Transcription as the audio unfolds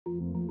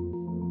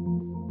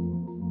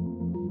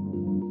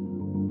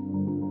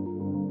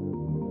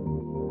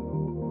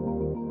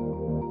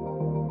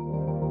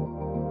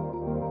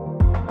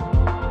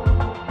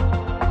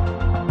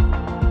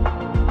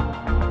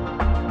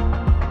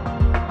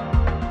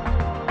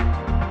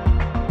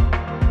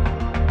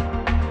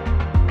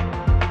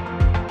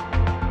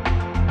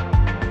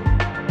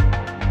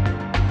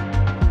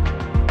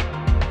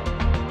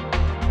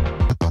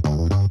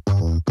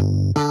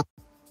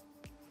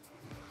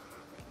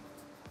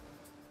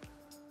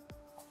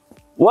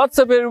What's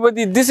up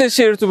everybody, this is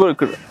Charity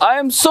Worker. I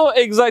am so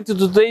excited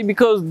today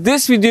because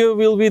this video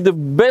will be the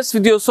best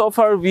video so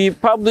far we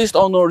published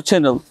on our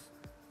channel.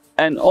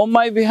 And on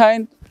my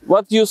behind,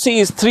 what you see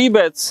is 3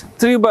 beds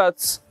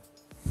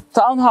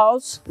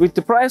townhouse with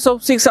the price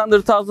of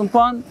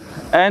 £600,000,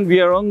 and we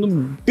are on the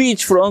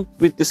beachfront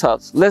with this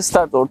house. Let's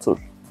start our tour.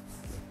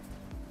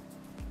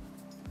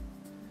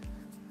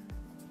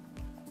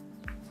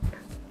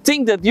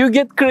 Think that you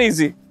get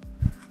crazy.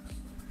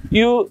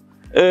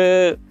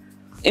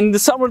 In the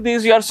summer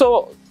days you are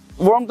so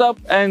warmed up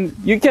and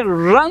you can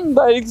run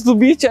directly to the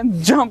beach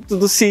and jump to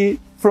the sea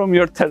from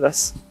your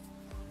terrace.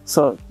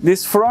 So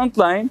this front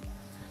line,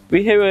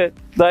 we have a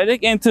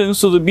direct entrance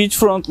to the beach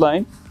front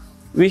line.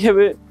 We have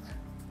a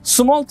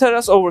small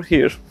terrace over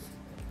here.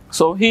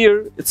 So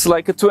here it's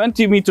like a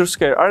 20-meter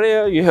square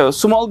area. You have a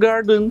small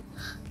garden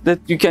that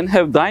you can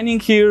have dining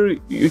here.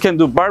 You can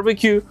do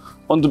barbecue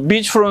on the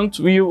beachfront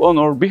view on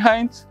or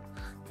behind,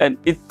 and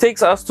it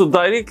takes us to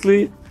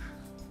directly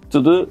to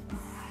the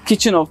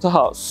kitchen of the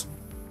house.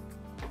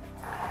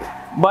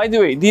 By the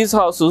way, these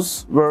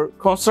houses were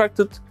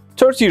constructed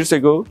 30 years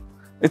ago.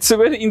 It's a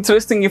very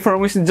interesting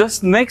information.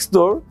 Just next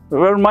door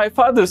were my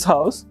father's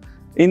house.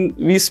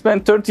 We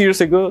spent 30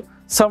 years ago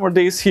summer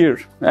days here,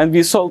 and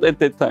we sold at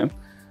that time.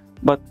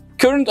 But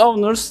current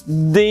owners,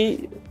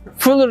 they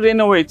fully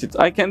renovated.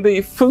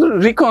 They fully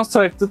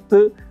reconstructed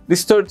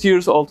this 30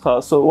 years old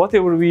house. So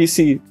whatever we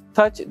see,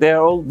 touch, they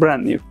are all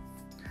brand new.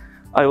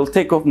 I will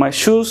take off my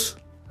shoes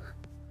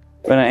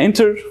when I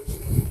enter.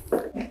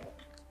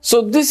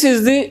 So this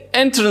is the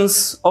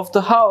entrance of the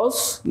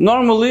house.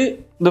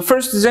 Normally, the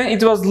first design,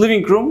 it was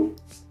living room.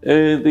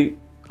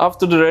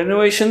 After the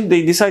renovation,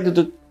 they decided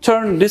to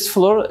turn this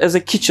floor as a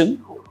kitchen.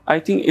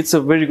 I think it's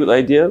a very good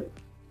idea,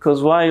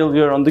 because while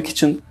you're on the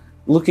kitchen,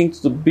 looking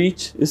to the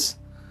beach is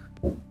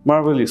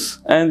marvelous.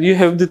 And you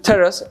have the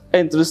terrace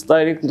entrance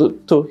directly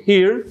to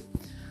here.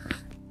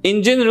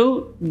 In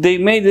general, they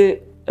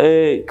made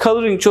a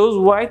coloring chose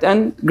white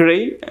and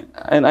gray,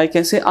 and I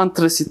can say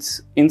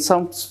anthracite. In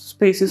some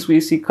spaces we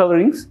see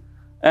colorings,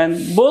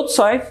 and both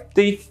sides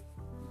they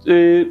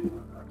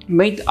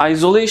made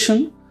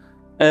isolation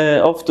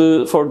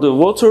for the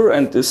water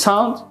and the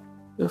sound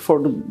for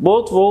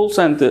both walls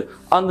and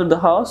under the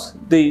house.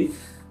 They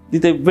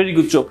did a very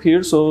good job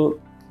here, so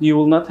you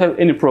will not have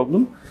any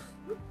problem.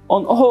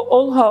 On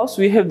all house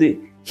we have the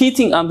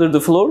heating under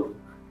the floor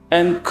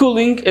and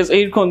cooling as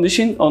air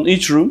conditioning on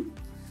each room.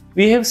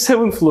 We have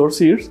 7 floors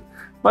here,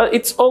 but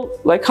it's all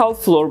like half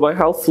floor by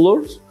half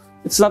floors.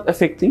 It's not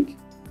affecting.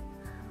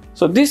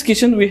 So this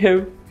kitchen we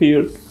have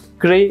here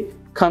gray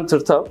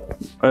countertop,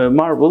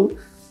 marble,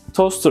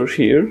 toaster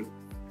here,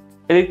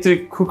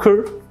 electric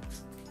cooker,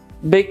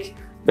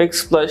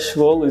 backsplash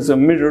wall is a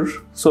mirror.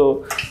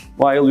 So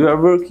while you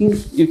are working,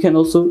 you can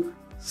also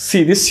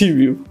see the sea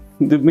view.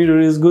 The mirror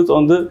is good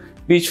on the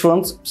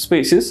beachfront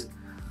spaces.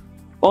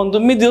 On the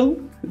middle,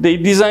 they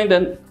designed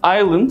an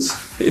island.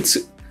 It's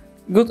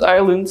good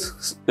island,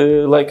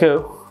 like a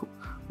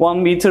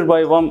 1 meter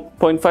by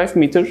 1.5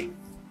 meter,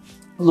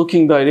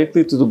 looking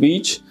directly to the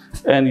beach.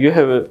 And you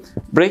have a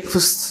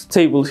breakfast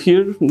table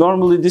here.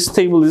 Normally this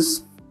table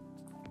is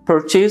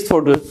purchased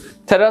for the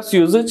terrace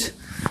usage.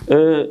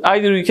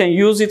 Either you can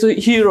use it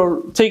here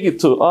or take it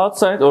to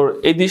outside, or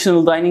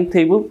additional dining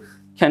table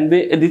can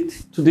be added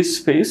to this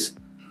space.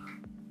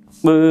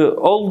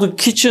 All the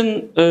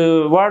kitchen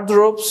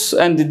wardrobes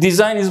and the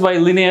design is by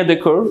Linea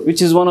Decor,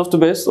 which is one of the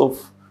best of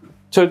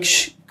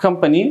Turkish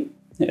company.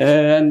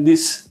 And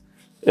this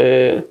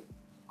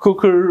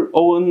cooker,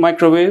 oven,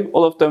 microwave,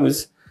 all of them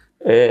is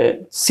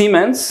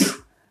Siemens.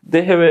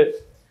 They have a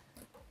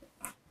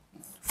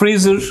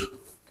freezer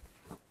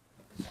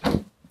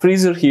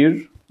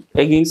here,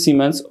 again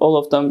Siemens, all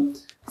of them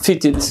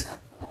fitted,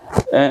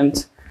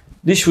 and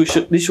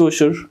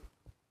dishwasher,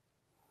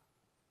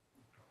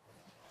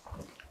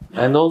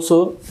 and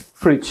also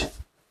fridge,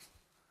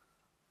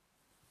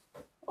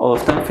 all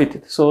of them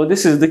fitted. So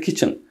this is the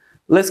kitchen.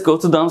 Let's go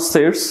to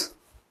downstairs.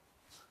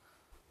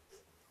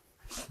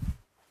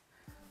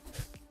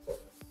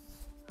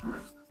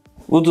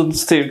 Wooden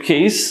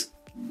staircase.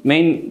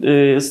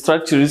 Main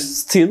structure is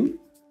steel,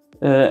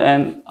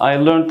 and I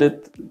learned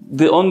that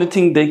the only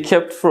thing they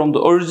kept from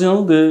the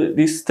original,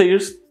 these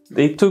stairs,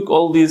 they took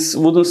all these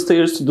wooden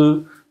stairs to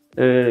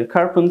the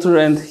carpenter,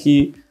 and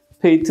he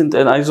painted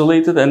and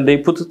isolated, and they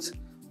put it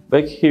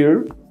back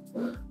here.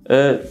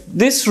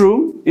 This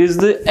room is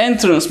the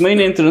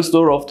main entrance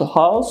door of the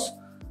house.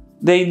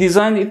 They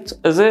designed it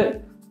as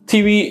a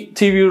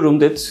TV room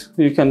that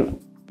you can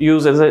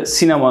use as a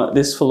cinema,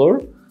 this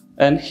floor.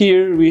 And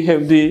here we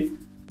have the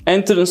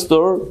entrance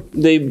door.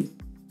 They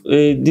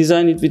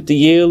designed it with the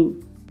Yale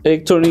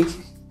electronic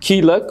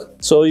key lock,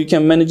 so you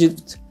can manage it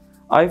with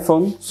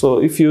iPhone. So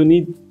if you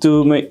need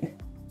to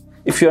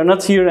if you are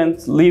not here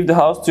and leave the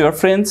house to your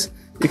friends,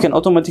 you can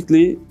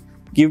automatically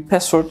give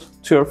password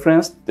to your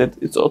friends that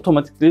it's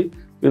automatically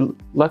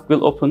lock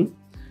will open.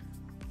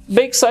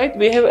 Backside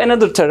we have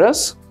another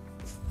terrace.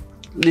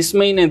 This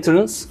main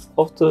entrance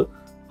of the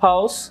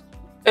house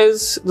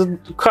as the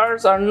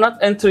cars are not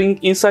entering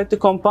inside the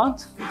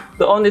compound,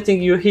 the only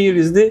thing you hear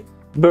is the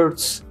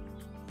birds.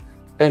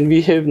 And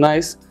we have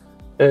nice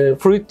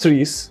fruit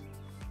trees,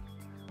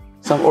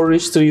 some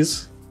orange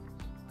trees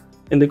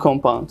in the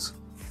compound.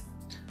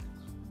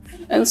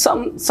 And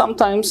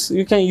sometimes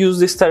you can use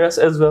this terrace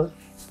as well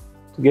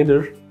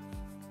together.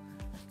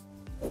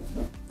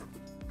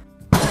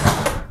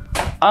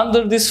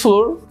 Under this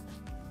floor,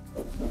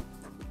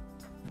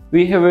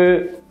 we have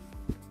a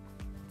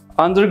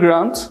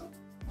underground.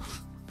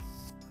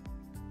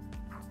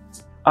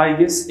 I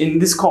guess in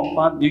this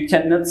compound you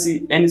cannot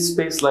see any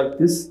space like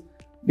this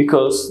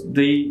because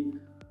they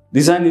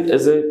designed it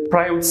as a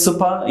private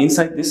spa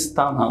inside this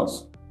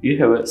townhouse. You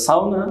have a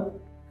sauna.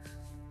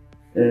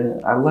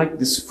 I like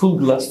this full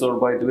glass door,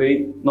 by the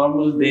way.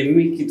 Normally they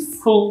make it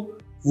full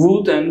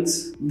wood, and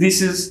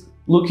this is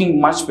looking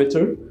much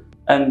better.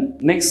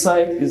 And next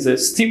side is a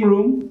steam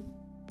room.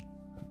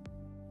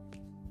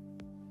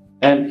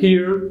 And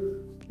here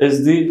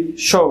is the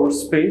shower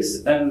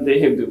space, and they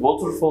have the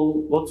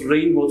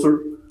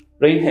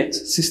rain head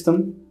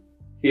system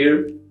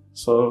here.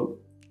 So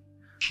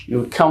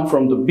you come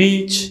from the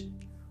beach,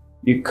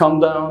 you come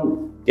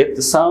down, get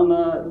the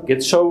sauna,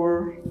 get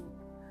shower.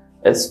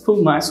 It's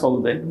full nice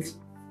holiday.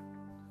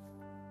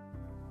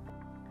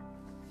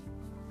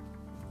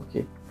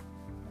 Okay.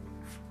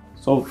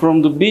 So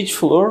from the beach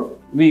floor,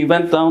 we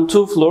went down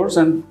 2 floors,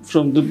 and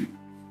from the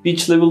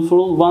beach level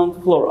floor,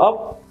 1 floor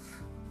up.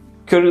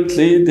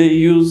 Currently they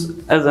use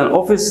as an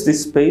office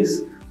this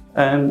space,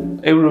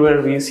 and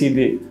everywhere we see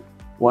the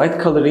white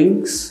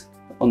colorings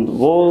on the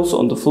walls,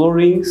 on the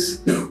floorings.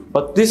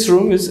 But this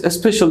room is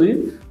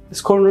especially,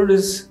 this corner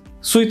is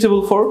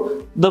suitable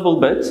for double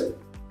bed.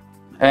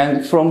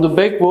 And from the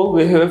back wall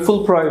we have a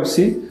full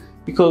privacy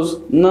because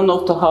none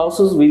of the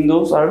house's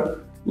windows are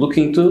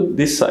looking to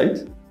this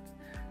side.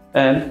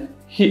 And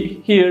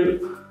here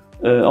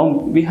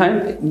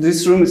behind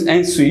this room is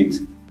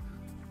ensuite,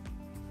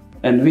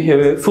 and we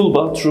have a full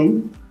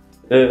bathroom,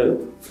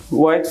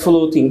 white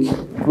floating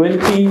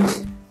vanity,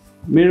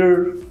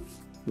 mirror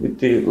with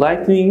the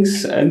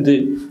lightnings, and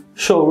the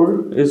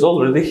shower is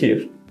already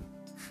here.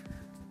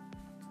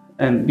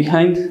 And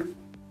behind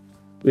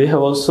we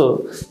have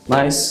also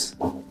nice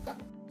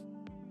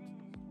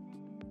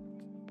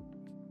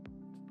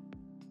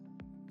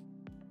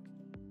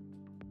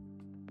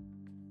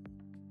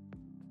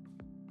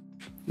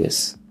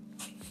yes,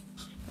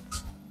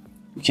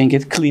 you can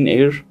get clean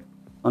air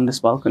on this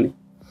balcony.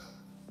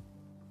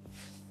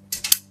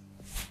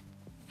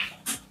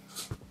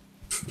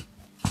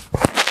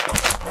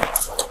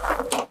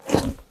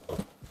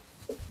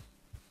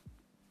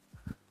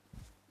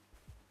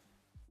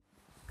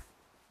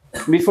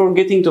 Before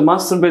getting to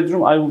master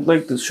bedroom, I would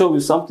like to show you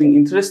something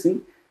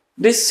interesting.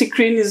 This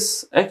screen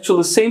is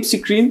actually the same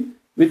screen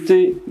with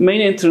the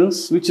main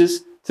entrance, which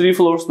is 3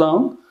 floors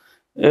down.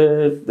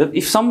 That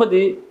if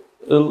somebody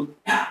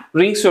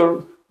rings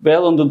your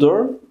bell on the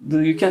door,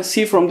 you can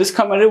see from this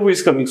camera who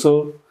is coming.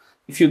 So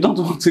if you don't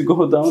want to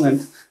go down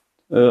and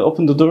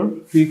open the door,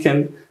 you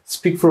can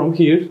speak from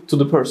here to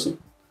the person.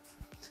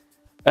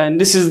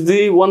 And this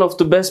is one of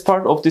the best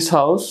part of this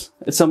house.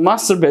 It's a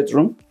master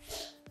bedroom.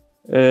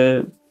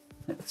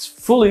 It's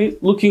fully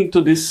looking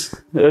to this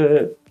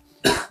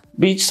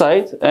beach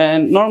side,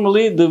 and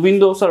normally the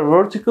windows are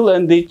vertical,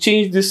 and they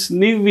changed this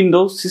new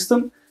window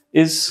system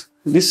is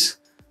this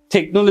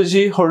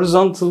technology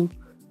horizontal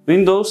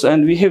windows,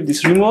 and we have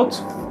this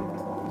remote.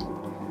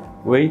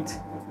 Wait.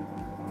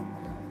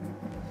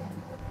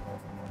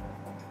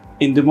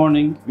 In the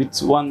morning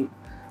with one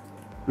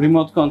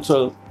remote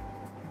control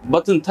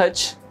button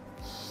touch,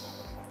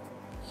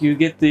 you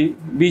get the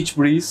beach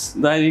breeze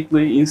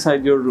directly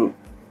inside your room.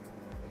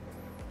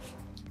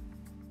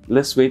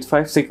 Let's wait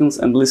 5 seconds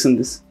and listen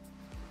this.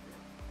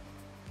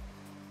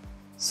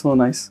 So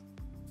nice.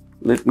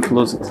 Let me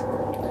close it.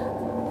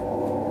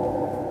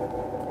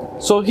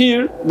 So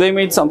here they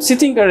made some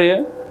sitting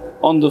area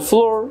on the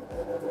floor.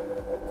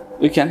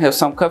 You can have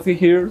some coffee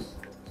here,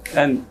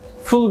 and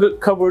full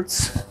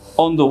cupboards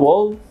on the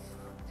wall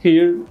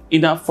here,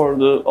 enough for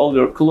all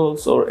your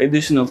clothes or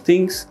additional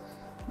things.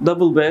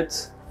 Double bed,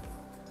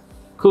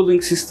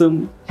 cooling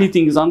system,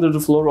 heating is under the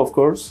floor of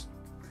course.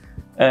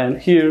 And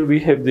here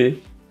we have the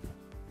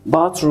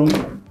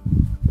bathroom.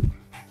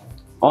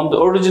 On the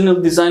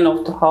original design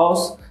of the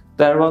house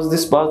there was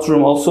this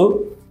bathroom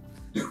also,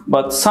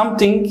 but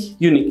something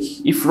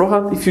unique. If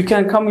Rohat, if you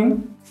can come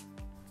in,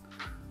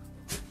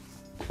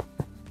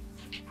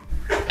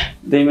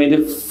 they made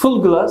a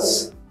full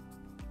glass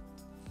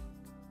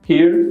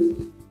here,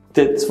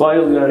 that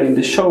while you are in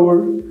the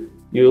shower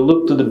you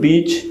look to the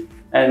beach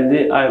and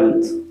the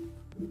island,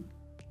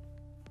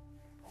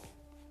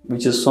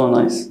 which is so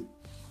nice.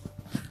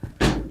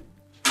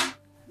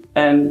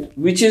 And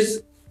which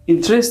is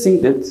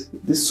interesting that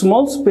this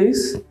small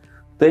space,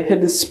 they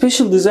had a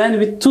special design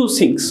with 2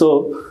 sinks,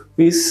 so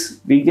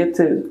we get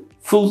a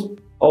full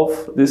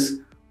of this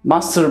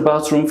master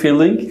bathroom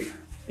feeling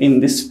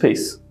in this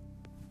space.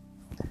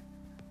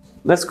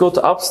 Let's go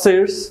to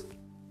upstairs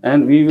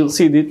and we will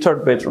see the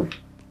 3rd bedroom.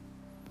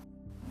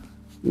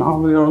 Now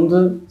we are on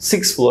the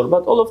 6th floor,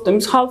 but all of them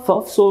is half,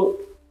 so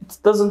it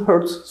doesn't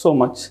hurt so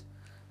much.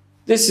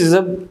 This is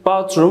a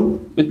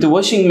bathroom with the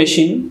washing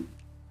machine.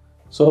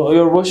 So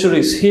your washer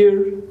is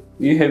here,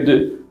 you have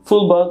the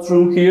full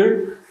bathroom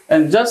here,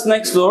 and just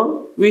next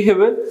door we have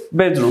a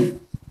bedroom.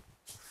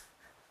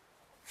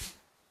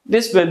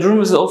 This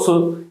bedroom is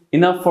also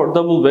enough for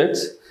double bed.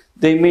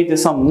 They made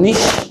some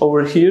niche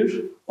over here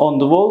on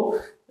the wall.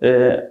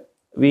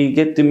 We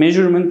get the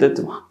measurement that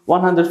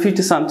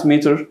 150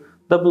 centimeter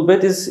double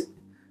bed is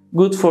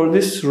good for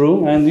this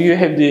room, and you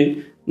have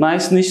the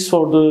nice niche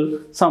for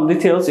some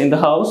details in the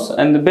house,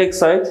 and the back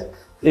side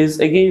is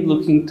again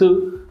looking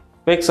to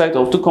back side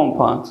of the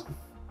compound.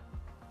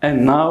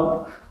 And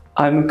now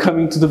I'm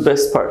coming to the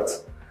best part.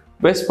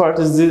 Best part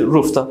is the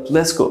rooftop.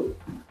 Let's go.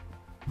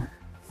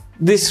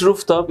 This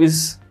rooftop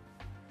is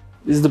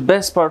the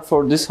best part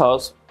for this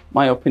house,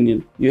 my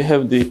opinion. You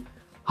have the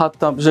hot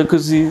tub,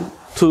 jacuzzi,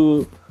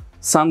 2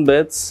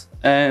 sunbeds,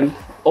 and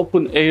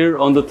open air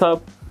on the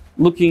top,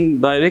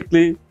 looking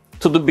directly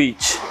to the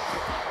beach.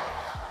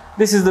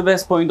 This is the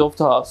best point of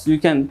the house. You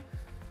can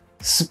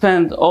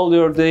spend all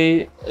your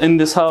day in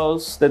this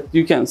house, that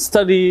you can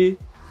study,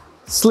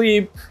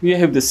 sleep. You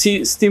have the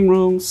steam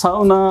room,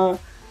 sauna,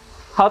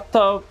 hot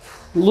tub,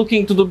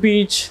 looking to the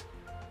beach.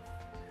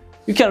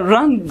 You can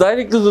run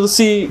directly to the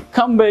sea,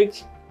 come back.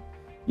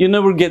 You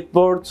never get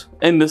bored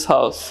in this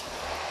house.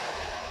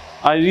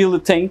 I really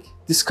thank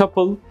this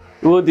couple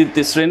who did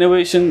this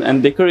renovation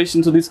and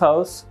decoration to this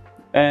house,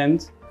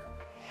 and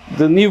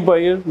the new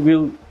buyer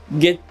will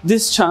get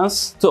this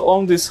chance to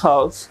own this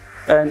house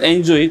and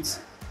enjoy it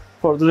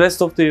for the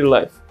rest of their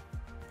life.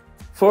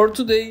 For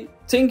today,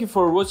 thank you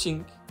for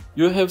watching.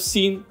 You have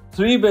seen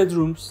 3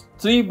 bedrooms,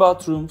 3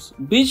 bathrooms,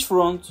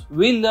 beachfront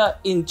villa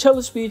in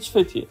Calis Beach,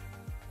 Fethiye.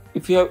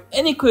 If you have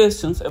any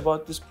questions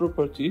about this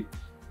property,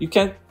 you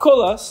can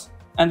call us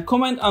and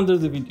comment under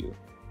the video.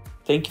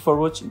 Thank you for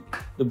watching.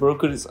 The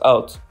broker is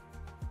out.